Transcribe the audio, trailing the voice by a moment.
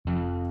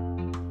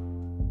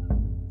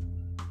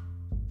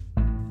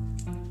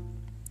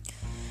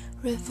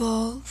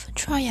Revolve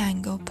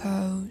triangle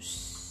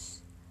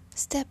pose.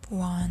 Step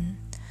 1.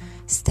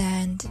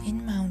 Stand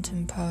in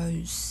mountain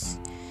pose.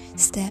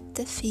 Step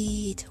the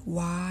feet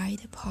wide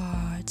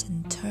apart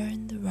and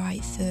turn the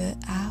right foot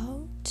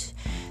out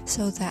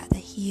so that the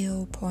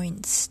heel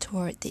points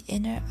toward the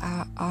inner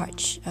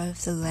arch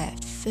of the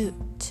left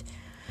foot.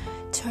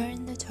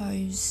 Turn the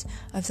toes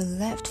of the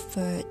left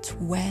foot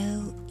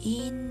well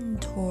in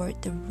toward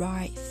the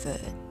right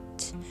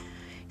foot.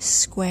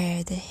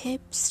 Square the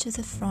hips to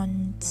the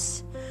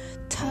front,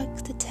 tuck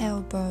the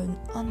tailbone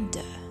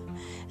under,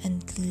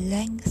 and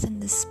lengthen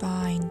the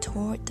spine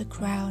toward the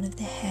crown of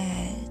the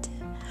head.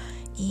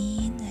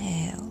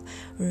 Inhale,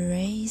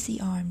 raise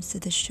the arms to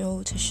the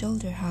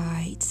shoulder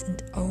height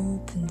and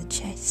open the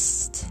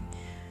chest.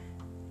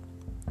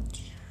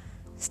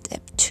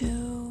 Step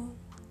 2.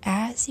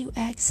 As you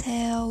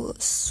exhale,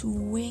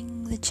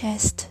 swing the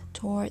chest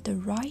toward the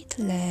right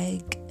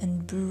leg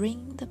and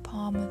bring the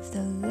palm of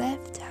the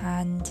left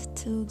hand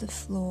to the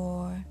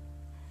floor,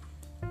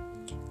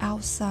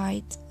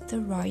 outside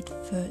the right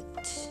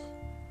foot.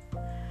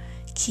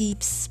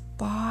 Keep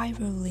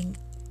spiraling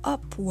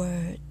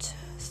upward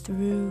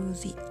through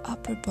the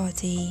upper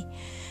body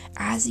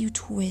as you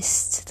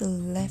twist the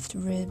left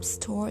ribs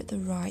toward the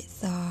right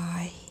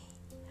thigh.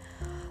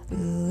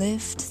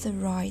 Lift the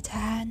right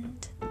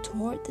hand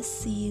toward the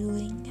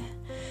ceiling,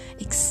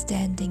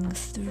 extending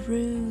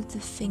through the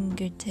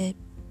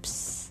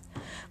fingertips,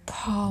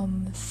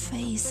 palm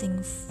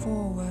facing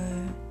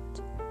forward.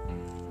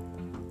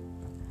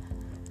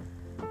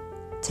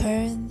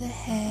 Turn the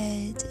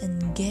head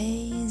and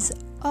gaze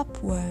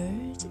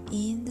upward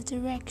in the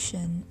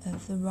direction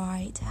of the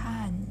right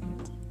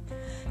hand,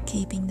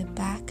 keeping the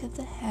back of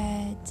the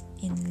head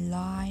in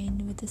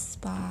line with the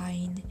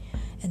spine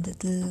and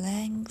at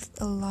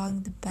length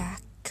along the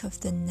back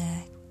of the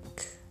neck.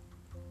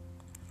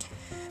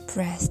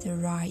 Press the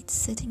right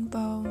sitting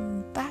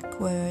bone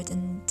backward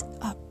and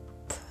up,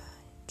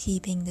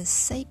 keeping the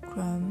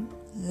sacrum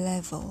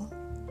level.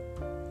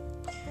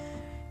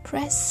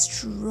 Press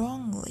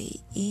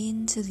strongly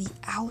into the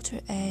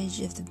outer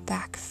edge of the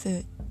back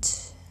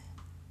foot.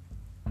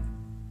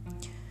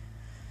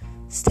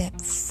 Step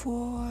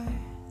 4.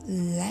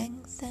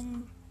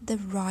 Lengthen the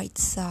right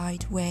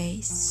side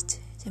waist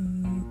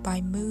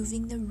by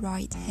moving the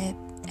right hip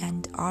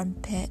and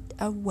armpit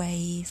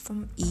away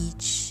from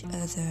each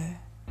other.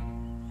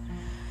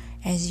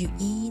 As you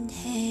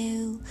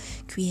inhale,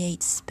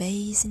 create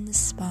space in the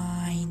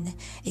spine,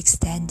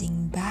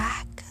 extending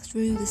back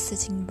through the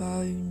sitting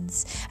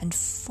bones and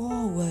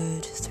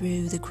forward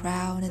through the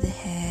crown of the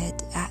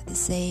head at the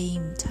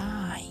same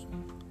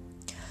time.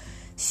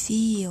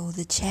 Feel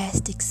the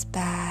chest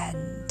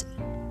expand.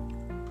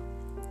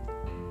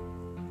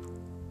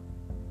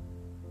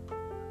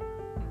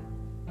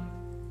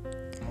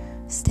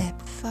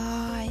 Step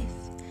 5.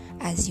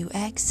 As you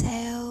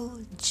exhale,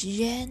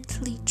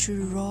 gently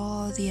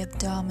draw the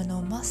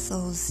abdominal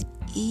muscles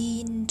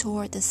in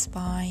toward the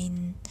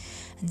spine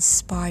and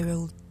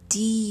spiral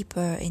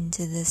deeper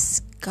into the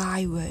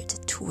skyward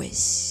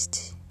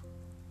twist.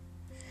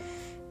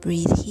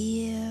 Breathe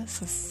here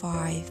for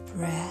 5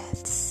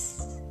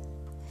 breaths.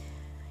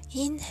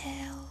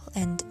 Inhale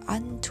and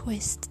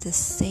untwist the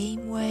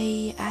same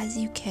way as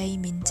you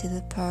came into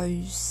the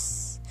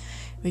pose.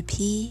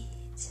 Repeat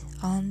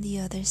on the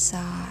other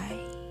side.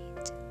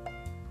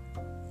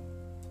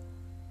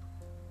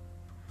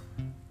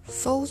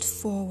 Fold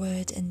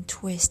forward and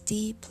twist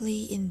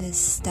deeply in this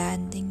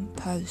standing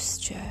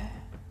posture.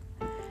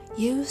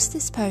 Use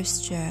this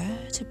posture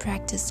to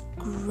practice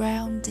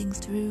grounding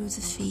through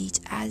the feet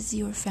as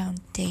your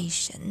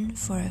foundation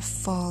for a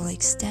full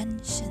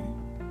extension.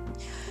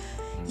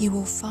 You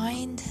will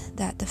find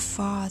that the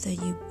farther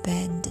you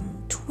bend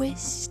and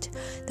twist,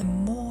 the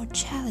more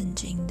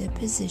challenging the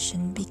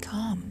position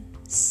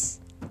becomes.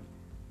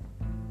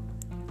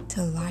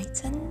 To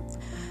lighten,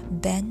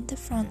 bend the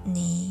front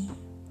knee,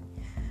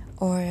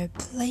 or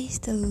place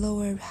the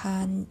lower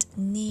hand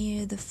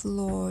near the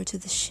floor to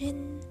the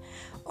shin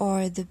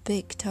or the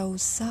big toe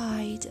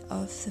side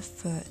of the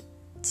foot.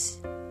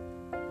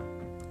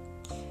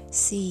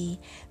 C.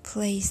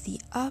 Place the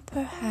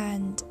upper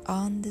hand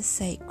on the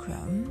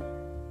sacrum,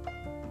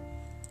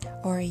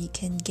 or you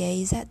can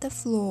gaze at the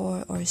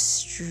floor or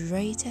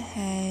straight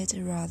ahead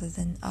rather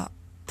than up.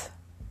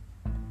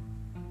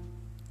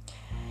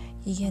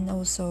 You can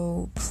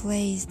also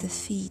place the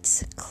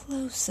feet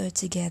closer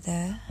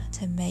together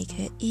to make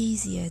it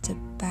easier to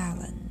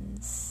balance.